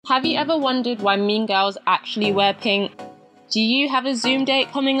Have you ever wondered why mean girls actually wear pink? Do you have a Zoom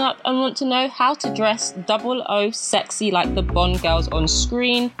date coming up and want to know how to dress 00 sexy like the Bond girls on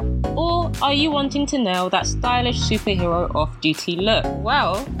screen? Or are you wanting to nail that stylish superhero off-duty look?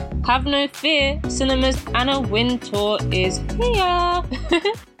 Well, have no fear, cinema's Anna Wintour is here!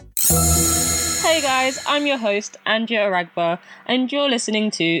 Hey guys, I'm your host, Andrea Aragba, and you're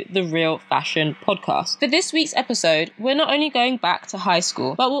listening to The Real Fashion Podcast. For this week's episode, we're not only going back to high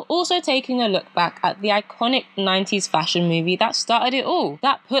school, but we're also taking a look back at the iconic 90s fashion movie that started it all,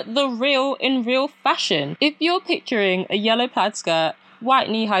 that put the real in real fashion. If you're picturing a yellow plaid skirt, white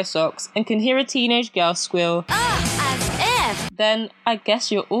knee-high socks, and can hear a teenage girl squeal, as if, then I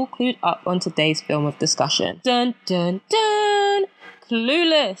guess you're all clued up on today's film of discussion. Dun dun dun!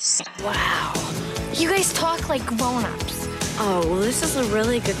 Clueless! Wow. You guys talk like grown-ups. Oh, well, this is a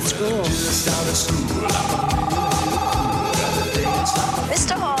really good school.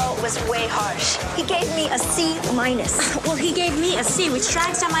 Mr. Hall was way harsh. He gave me a C minus. Well, he gave me a C, which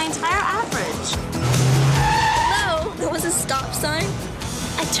drags down my entire average. Hello? There was a stop sign?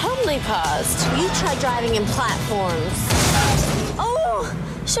 I totally paused. You try driving in platforms. Oh!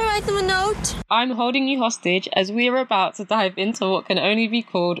 Should I write them a note? I'm holding you hostage as we are about to dive into what can only be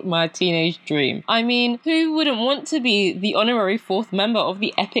called my teenage dream. I mean, who wouldn't want to be the honorary fourth member of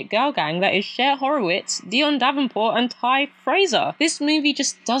the epic girl gang that is Cher Horowitz, Dion Davenport, and Ty Fraser? This movie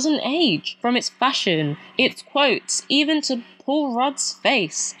just doesn't age. From its fashion, its quotes, even to Paul Rudd's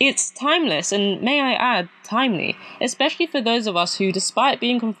face. It's timeless and, may I add, timely, especially for those of us who, despite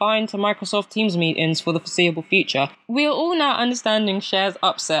being confined to Microsoft Teams meetings for the foreseeable future, we are all now understanding Cher's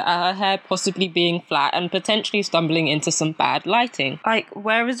upset at her hair possibly being flat and potentially stumbling into some bad lighting. Like,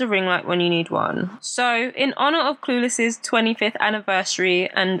 where is a ring light when you need one? So, in honour of Clueless's 25th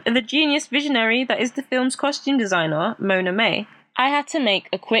anniversary and the genius visionary that is the film's costume designer, Mona May, I had to make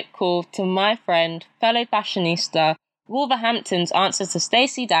a quick call to my friend, fellow fashionista, Wolverhampton's answer to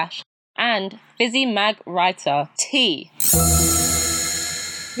Stacey Dash, and Fizzy Mag writer, T.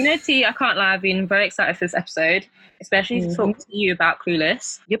 You know, T, I can't lie, I've been very excited for this episode, especially to talk to you about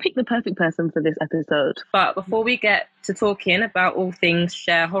Clueless. You picked the perfect person for this episode. But before we get to talking about all things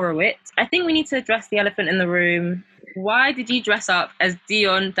Cher Horowitz, I think we need to address the elephant in the room. Why did you dress up as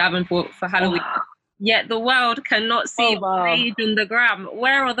Dion Davenport for Halloween? Yet the world cannot see the page on the gram.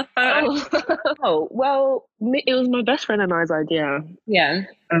 Where are the photos? Well, it was my best friend and I's idea. Yeah.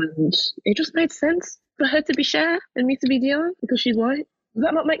 And it just made sense for her to be Cher and me to be Dion because she's white. Does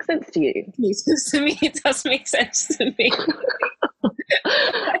that not make sense to you? To me, it does make sense to me.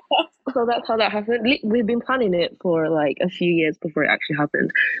 So that's how that happened. We've been planning it for like a few years before it actually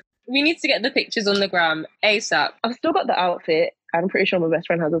happened. We need to get the pictures on the gram ASAP. I've still got the outfit. I'm pretty sure my best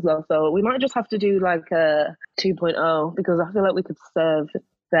friend has as well. So we might just have to do like a 2.0 because I feel like we could serve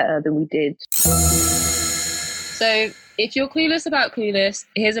better than we did. So if you're clueless about Clueless,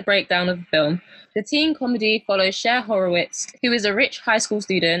 here's a breakdown of the film. The teen comedy follows Cher Horowitz, who is a rich high school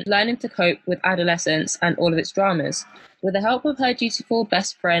student learning to cope with adolescence and all of its dramas. With the help of her dutiful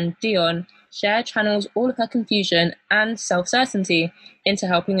best friend, Dion, Cher channels all of her confusion and self-certainty into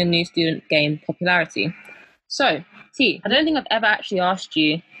helping a new student gain popularity. So, T, I don't think I've ever actually asked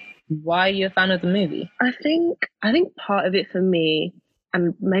you why you're a fan of the movie. I think part of it for me,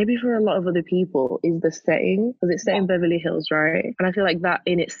 and maybe for a lot of other people, is the setting, because it's set in Beverly Hills, right? And I feel like that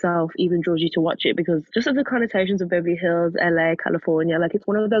in itself even draws you to watch it because just of the connotations of Beverly Hills, LA, California, like it's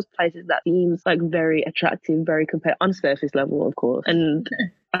one of those places that seems like very attractive, very on surface level, of course. And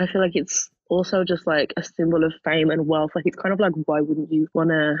I feel like it's also just like a symbol of fame and wealth. Like it's kind of like, why wouldn't you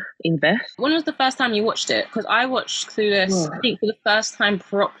want to invest? When was the first time you watched it? Because I watched Clueless, I think for the first time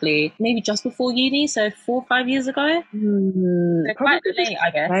properly, maybe just before uni, so 4 or 5 years ago. So quite late, I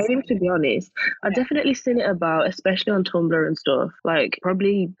guess. Same, to be honest. I've definitely seen it about, especially on Tumblr and stuff, like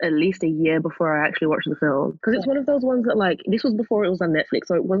probably at least a year before I actually watched the film. Because it's one of those ones that like, this was before it was on Netflix,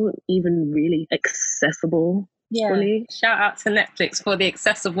 so it wasn't even really accessible. Yeah. Fully. Shout out to Netflix for the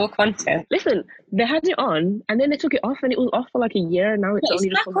accessible content. Listen, they had it on and then they took it off and it was off for like a year and now it's only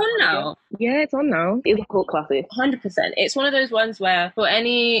just back on now. Yeah, it's on now. It's a cult classic. 100%. It's one of those ones where for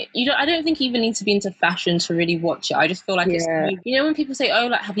any I don't think you even need to be into fashion to really watch it. I just feel like it's, you know, when people say, oh,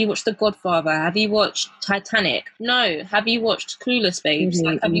 like, have you watched The Godfather? Have you watched Titanic? No. Have you watched Clueless, babes?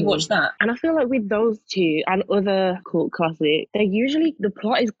 Like, have you watched that? And I feel like with those two and other cult classics, they usually, the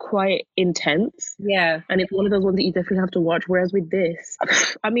plot is quite intense. Yeah. And it's one of those ones that you definitely have to watch. Whereas with this,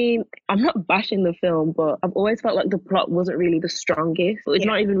 I mean, I'm not bashing the film, but I've always felt like the plot wasn't really the strongest. But it's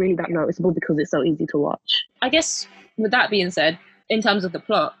not even really that noticeable because it's so easy to watch. I guess with that being said, in terms of the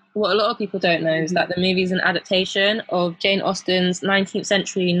plot, what a lot of people don't know is that the movie is an adaptation of Jane Austen's 19th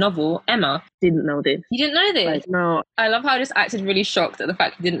century novel, Emma. Didn't know this. You didn't know this? Like, no. I love how I just acted really shocked at the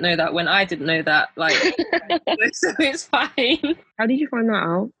fact you didn't know that when I didn't know that. Like, so it's fine. How did you find that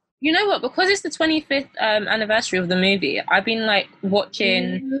out? You know what? Because it's the 25th anniversary of the movie, I've been like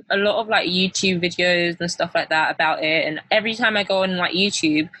watching a lot of like YouTube videos and stuff like that about it. And every time I go on like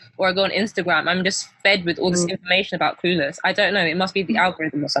YouTube or I go on Instagram, I'm just fed with all this information about Clueless. I don't know. It must be the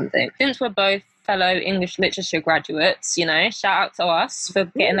algorithm or something. Since we're both fellow English literature graduates, you know, shout out to us for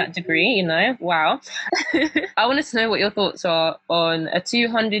getting that degree, you know, wow. I wanted to know what your thoughts are on a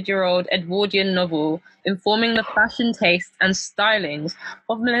 200-year-old Edwardian novel informing the fashion taste and stylings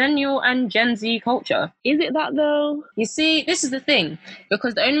of millennial and Gen Z culture. Is it that though? You see, this is the thing,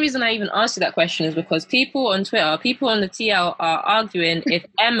 because the only reason I even asked you that question is because people on Twitter, people on the TL are arguing if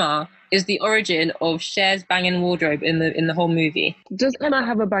Emma is the origin of Cher's banging wardrobe in the whole movie. Does Emma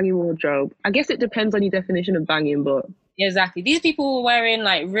have a banging wardrobe? I guess it depends on your definition of banging, but... Exactly. These people were wearing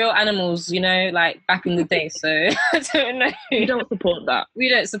like real animals, you know, like back in the day. So I don't know. We don't support that. We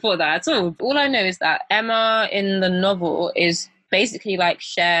don't support that at all. All I know is that Emma in the novel is basically like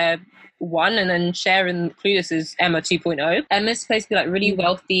Cher 1, and then Cher in Clueless is Emma 2.0. Emma's supposed to be like really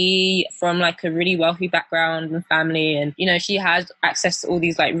wealthy, from like a really wealthy background and family, and you know, she has access to all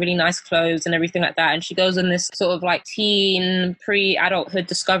these like really nice clothes and everything like that, and she goes on this sort of like teen pre-adulthood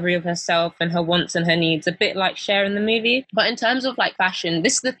discovery of herself and her wants and her needs, a bit like Cher in the movie. But in terms of like fashion,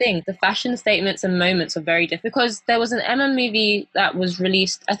 this is the thing, the fashion statements and moments are very different, because there was an Emma movie that was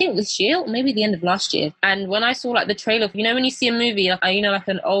released, I think this year or maybe the end of last year, and when I saw like the trailer, you know, when you see a movie like, you know, like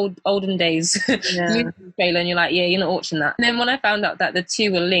an olden days movie trailer, and you're like, yeah, you're not watching that. And then when I found out that the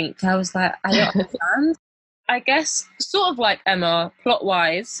two were linked, I was like, I don't understand. I guess sort of like Emma,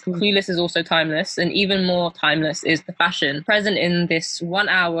 plot-wise, Clueless is also timeless, and even more timeless is the fashion present in this 1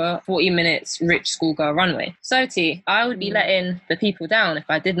 hour, 40 minutes rich schoolgirl runway. So T, I would be letting the people down if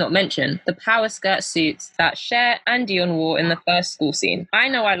I did not mention the power skirt suits that Cher and Dion wore in the first school scene. I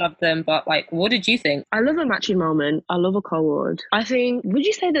know I loved them, but like, what did you think? I love a matching moment. I love a co-ord. I think, would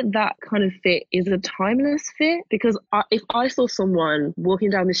you say that that kind of fit is a timeless fit? Because if I saw someone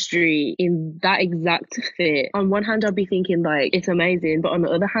walking down the street in that exact fit, on one hand I'd be thinking like it's amazing, but on the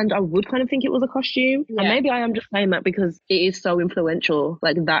other hand I would kind of think it was a costume. And maybe I am just saying that because it is so influential,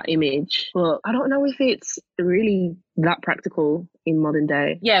 like that image, but I don't know if it's really that practical in modern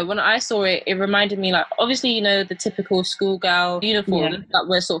day. Yeah, when I saw it, it reminded me, like, obviously, you know, the typical schoolgirl uniform that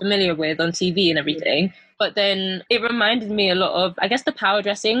we're sort of familiar with on TV and everything. But then it reminded me a lot of, I guess, the power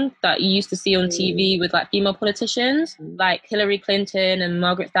dressing that you used to see on TV with like female politicians, like Hillary Clinton and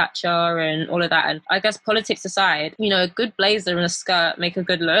Margaret Thatcher and all of that. And I guess politics aside, you know, a good blazer and a skirt make a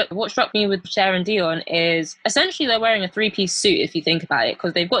good look. What struck me with Cher and Dion is essentially they're wearing a three-piece suit, if you think about it,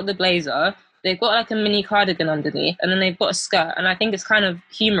 because they've got the blazer, they've got like a mini cardigan underneath, and then they've got a skirt, and I think it's kind of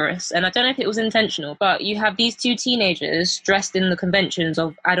humorous, and I don't know if it was intentional, but you have these two teenagers dressed in the conventions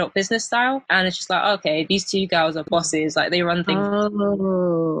of adult business style, and it's just like, okay, these two girls are bosses, like they run things,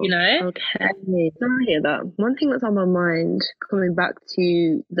 you know? Okay. No, I hear that. One thing that's on my mind, coming back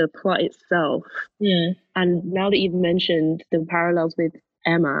to the plot itself, and now that you've mentioned the parallels with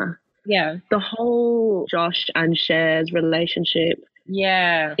Emma, the whole Josh and Cher's relationship,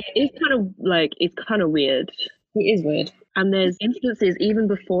 it's kind of like, it's kind of weird. It is weird. And there's instances even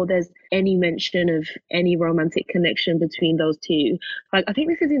before there's any mention of any romantic connection between those two. Like, I think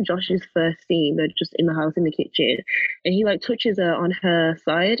this is in Josh's first scene. They're just in the house in the kitchen, and he like touches her on her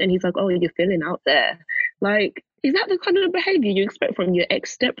side, and he's like, "Oh, you're feeling out there." Like, is that the kind of behavior you expect from your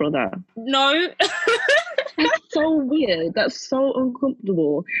ex-stepbrother? No. That's so weird. That's so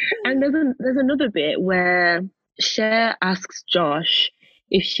uncomfortable. And there's another bit where Cher asks Josh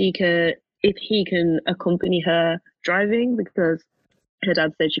if he can accompany her driving because her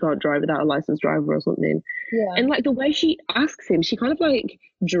dad said she can't drive without a licensed driver or something. Yeah. And like the way she asks him, she kind of like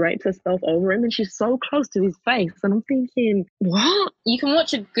drapes herself over him and she's so close to his face. And I'm thinking, what? You can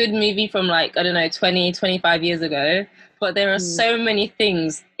watch a good movie from like, I don't know, 20, 25 years ago, but there are so many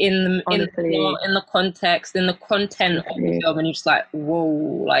things in the plot, in the context, in the content of the film, and you're just like, whoa,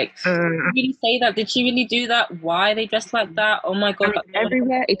 like, did she really say that? Did she really do that? Why are they dressed like that? Oh my God.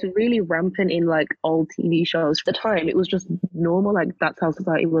 Everywhere, it's really rampant in like old TV shows. At the time, it was just normal, like that's how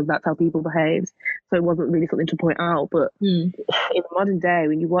society was, that's how people behaved. So it wasn't really something to point out. But in the modern day,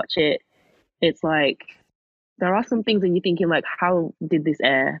 when you watch it, it's like, there are some things that you're thinking like, how did this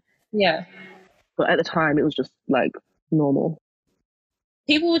air? Yeah. But at the time, it was just like, normal.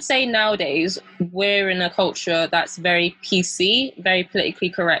 People would say nowadays we're in a culture that's very PC, very politically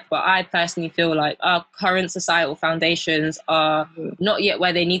correct, but I personally feel like our current societal foundations are not yet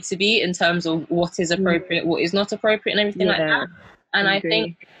where they need to be in terms of what is appropriate, what is not appropriate, and everything like that. And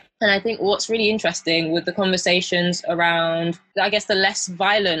I think what's really interesting with the conversations around, I guess, the less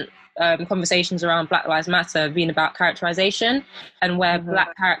violent conversations around Black Lives Matter being about characterization and where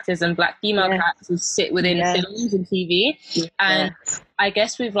Black characters and Black female characters sit within films and TV. And I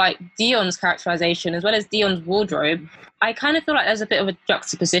guess with like Dion's characterization as well as Dion's wardrobe, I kind of feel like there's a bit of a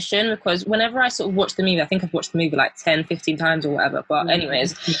juxtaposition, because whenever I sort of watch the movie, I think I've watched the movie like 10, 15 times or whatever. But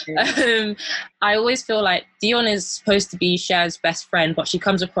anyways, I always feel like Dion is supposed to be Cher's best friend, but she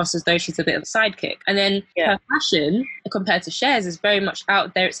comes across as though she's a bit of a sidekick. And then her fashion compared to Cher's is very much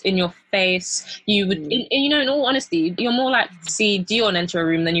out there. It's in your face. You would, in all honesty, you're more likely to see Dion enter a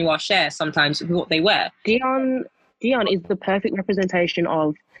room than you are Cher sometimes with what they wear. Dion is the perfect representation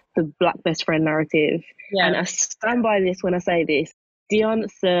of the Black best friend narrative. Yeah. And I stand by this when I say this. Dion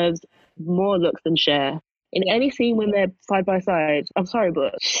serves more looks than Cher. In any scene when they're side by side, I'm sorry,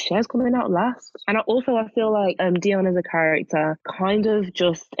 but Cher's coming out last. And I feel like Dion as a character kind of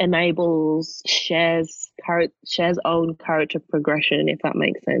just enables Cher's own character progression, if that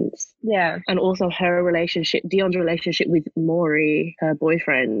makes sense. Yeah. And also Dion's relationship with Maury, her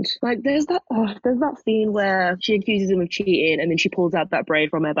boyfriend. Like there's that scene where she accuses him of cheating and then she pulls out that braid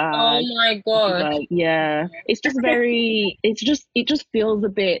from her bag. Oh my god. Like, yeah. It's just it just feels a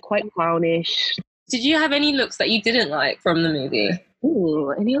bit quite clownish. Did you have any looks that you didn't like from the movie?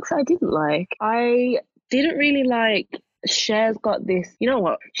 Ooh, any looks I didn't like? I didn't really like Cher's got this, you know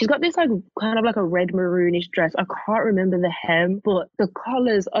what? She's got this like kind of like a red maroonish dress. I can't remember the hem, but the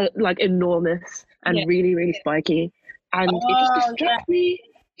collars are like enormous and really, really spiky. And it just distracts me.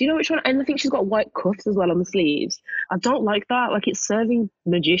 Do you know which one? And I think she's got white cuffs as well on the sleeves. I don't like that. Like, it's serving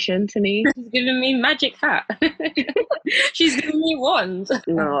magician to me. She's giving me magic hat. She's giving me wand.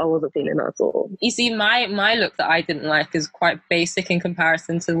 No, I wasn't feeling that at all. You see, my look that I didn't like is quite basic in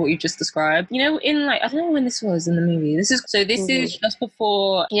comparison to what you just described. You know, in like, I don't know when this was in the movie. This is just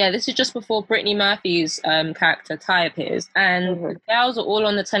before Brittany Murphy's character Ty appears, and the girls are all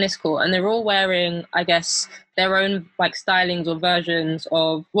on the tennis court, and they're all wearing, I guess, their own like stylings or versions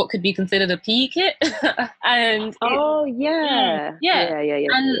of what could be considered a PE kit. And and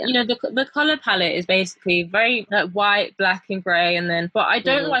you know, the color palette is basically very white, black and gray, but I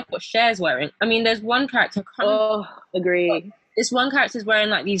don't like what Cher's wearing. I mean, there's one character agree. This one character is wearing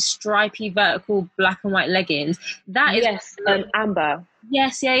like these stripy vertical black and white leggings. That is amber.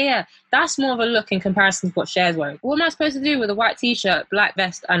 Yes, yeah. That's more of a look in comparison to what Cher's wearing. What am I supposed to do with a white t-shirt, black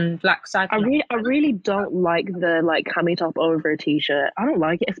vest, and black side? I really don't like the like cami top over a t-shirt. I don't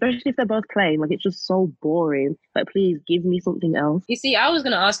like it, especially if they're both plain. Like, it's just so boring. Like, please give me something else. You see, I was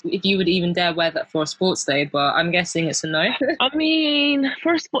going to ask if you would even dare wear that for a sports day, but I'm guessing it's a no. I mean,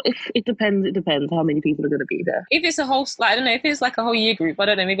 for a sport, it depends how many people are going to be there. If it's a whole, like, I don't know, if it's like a whole year group, I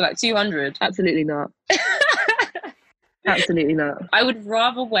don't know, maybe like 200. Absolutely not. Absolutely not. I would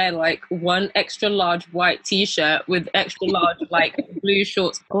rather wear like one extra large white t-shirt with extra large like blue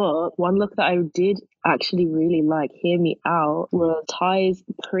shorts. But one look that I did actually really like, hear me out, was Ty's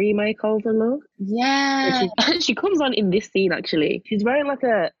pre-makeover look. Yeah. She comes on in this scene actually. She's wearing like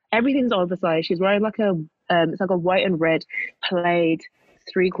everything's oversized. She's wearing like it's like a white and red plaid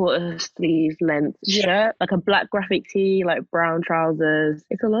 3/4 sleeves length shirt, like a black graphic tee, like brown trousers.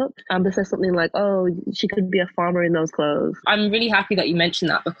 It's a look. Amber says something like, oh, she could be a farmer in those clothes. I'm really happy that you mentioned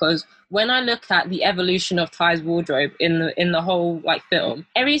that, because when I look at the evolution of Ty's wardrobe in the whole like film,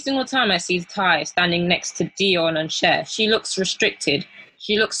 every single time I see Ty standing next to Dion and Cher, she looks restricted.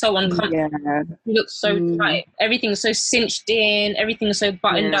 She looks so uncomfortable. Yeah. She looks so tight. Everything's so cinched in. Everything's so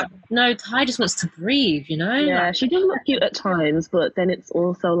buttoned up. No, Ty just wants to breathe, you know? Yeah, like, she does look cute at times, but then it's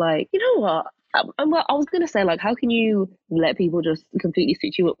also like, you know what? I was going to say, like, how can you let people just completely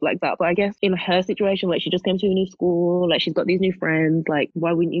stitch you up like that? But I guess in her situation, like, she just came to a new school, like, she's got these new friends, like,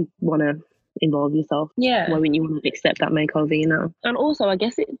 why wouldn't you want to involve yourself? Yeah. Why wouldn't you want to accept that makeover, you know? And also, I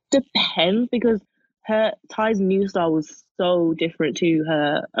guess it depends, because Ty's new style was so different to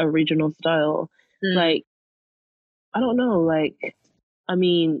her original style. Like, I don't know, like, I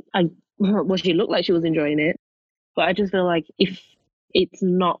mean, she looked like she was enjoying it, but I just feel like if it's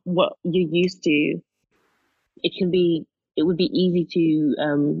not what you're used to, it would be easy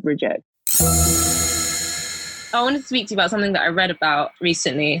to reject. I wanted to speak to you about something that I read about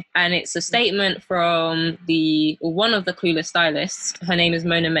recently, and it's a statement from one of the Clueless stylists. Her name is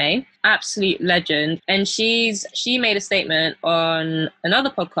Mona May, absolute legend. And she made a statement on another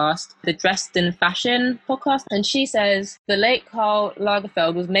podcast, the Dressed in Fashion podcast. And she says the late Karl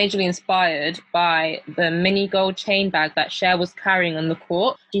Lagerfeld was majorly inspired by the mini gold chain bag that Cher was carrying on the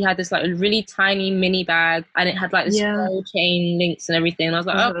court. She had this like really tiny mini bag and it had like this gold chain links and everything. And I was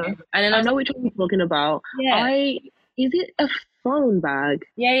like, okay. And then I know which one you're talking about. Yeah. Is it a phone bag?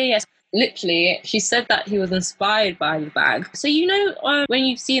 Yeah. Literally, she said that he was inspired by the bag. So, you know, when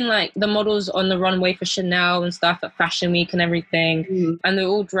you've seen like the models on the runway for Chanel and stuff at Fashion Week and everything, and they're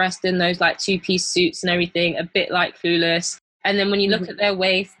all dressed in those like two-piece suits and everything, a bit like Clueless. And then when you look at their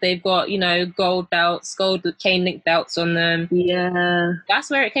waist, they've got, you know, gold belts, gold chain link belts on them. Yeah. That's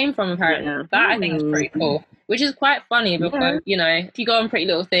where it came from, apparently. Yeah. That I think is pretty cool. Which is quite funny because, you know, if you go on Pretty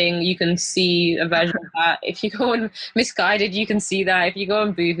Little Thing, you can see a version of that. If you go on Misguided, you can see that. If you go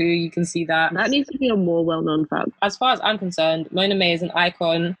on Boohoo, you can see that. That needs to be a more well-known fact. As far as I'm concerned, Mona May is an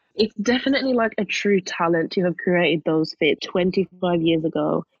icon. It's definitely like a true talent to have created those fits 25 years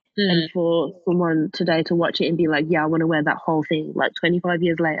ago. And for someone today to watch it and be like, yeah, I want to wear that whole thing, like 25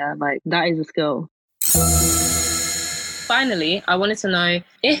 years later, like that is a skill. Finally, I wanted to know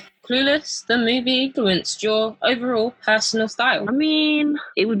if Clueless, the movie, influenced your overall personal style. I mean,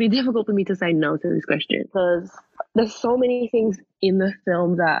 it would be difficult for me to say no to this question because there's so many things in the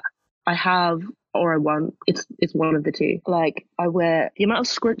film that I have or I want. It's one of the two. Like, I wear the amount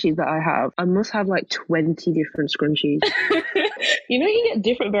of scrunchies that I have. I must have like 20 different scrunchies. You know, you can get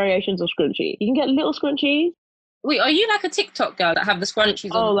different variations of scrunchie. You can get little scrunchies. Wait, are you like a TikTok girl that have the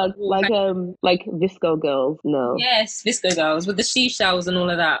scrunchies on? Oh, like Visco girls? No. Yes, Visco girls with the seashells and all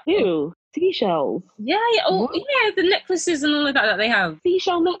of that. Ew. Seashells. Yeah. Oh, yeah, the necklaces and all of that they have.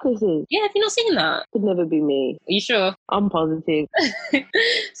 Seashell necklaces. Yeah, have you not seen that? Could never be me. Are you sure? I'm positive.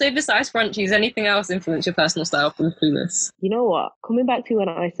 So besides scrunchies, anything else influence your personal style from Clueless? You know what? Coming back to when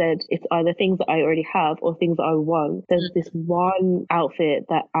I said it's either things that I already have or things that I want, there's this one outfit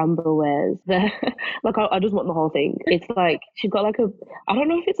that Amber wears that, like, I just want the whole thing. It's like, she's got like I don't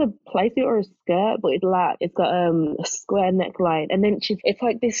know if it's a playsuit or a skirt, but it's got a square neckline. And then it's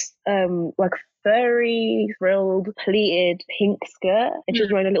like this, like furry, frilled, pleated pink skirt, and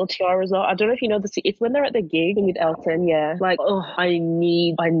she's wearing a little tiara as well. I don't know if you know it's when they're at the gig with Elton. Yeah, like, oh, I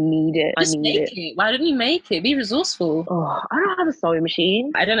need it. Just make it. Why don't you make it? Be resourceful. Oh, I don't have a sewing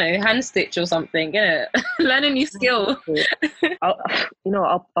machine. I don't know, hand stitch or something. Yeah, learn a new skill. I'll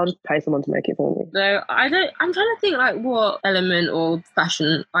just pay someone to make it for me. No, I don't. I'm trying to think like what element or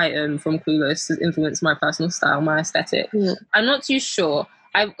fashion item from Clueless has influenced my personal style, my aesthetic. Yeah. I'm not too sure.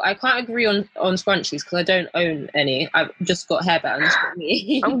 I can't agree on scrunchies because I don't own any. I've just got hairbands for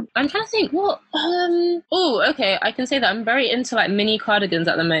me. I'm trying to think what. Okay. I can say that I'm very into like mini cardigans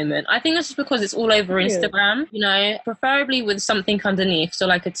at the moment. I think that's just because it's all over Instagram. You know, preferably with something underneath, so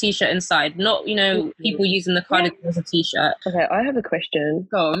like a t-shirt inside. Not people using the cardigan as a t-shirt. Okay, I have a question.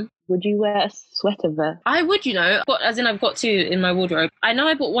 Go on. Would you wear a sweater vest? I would, I've got two in my wardrobe. I know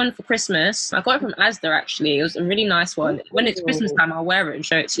I bought one for Christmas. I got it from Asda, actually. It was a really nice one. When it's Christmas time, I'll wear it and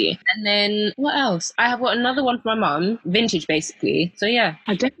show it to you. And then, what else? I have got another one for my mum. Vintage, basically. So, yeah.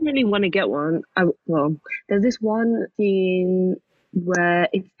 I definitely want to get one. There's this one scene where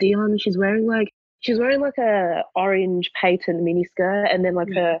it's Dion. She's wearing like a orange patent mini skirt and then like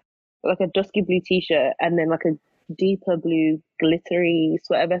a dusky blue t-shirt and then like a deeper blue glittery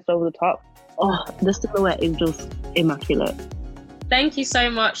sweater vest over the top. Oh, the silhouette is just immaculate. Thank you so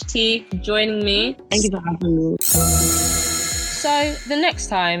much, T, for joining me. Thank you for having me. So the next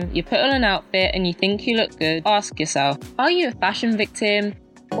time you put on an outfit and you think you look good, ask yourself, are you a fashion victim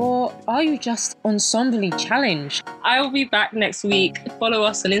or are you just ensemble challenged? I will be back next week. Follow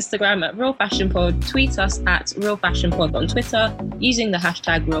us on Instagram at Real Fashion Pod. Tweet us at Real Fashion Pod on Twitter using the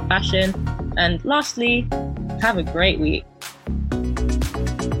hashtag Real Fashion. And lastly, have a great week.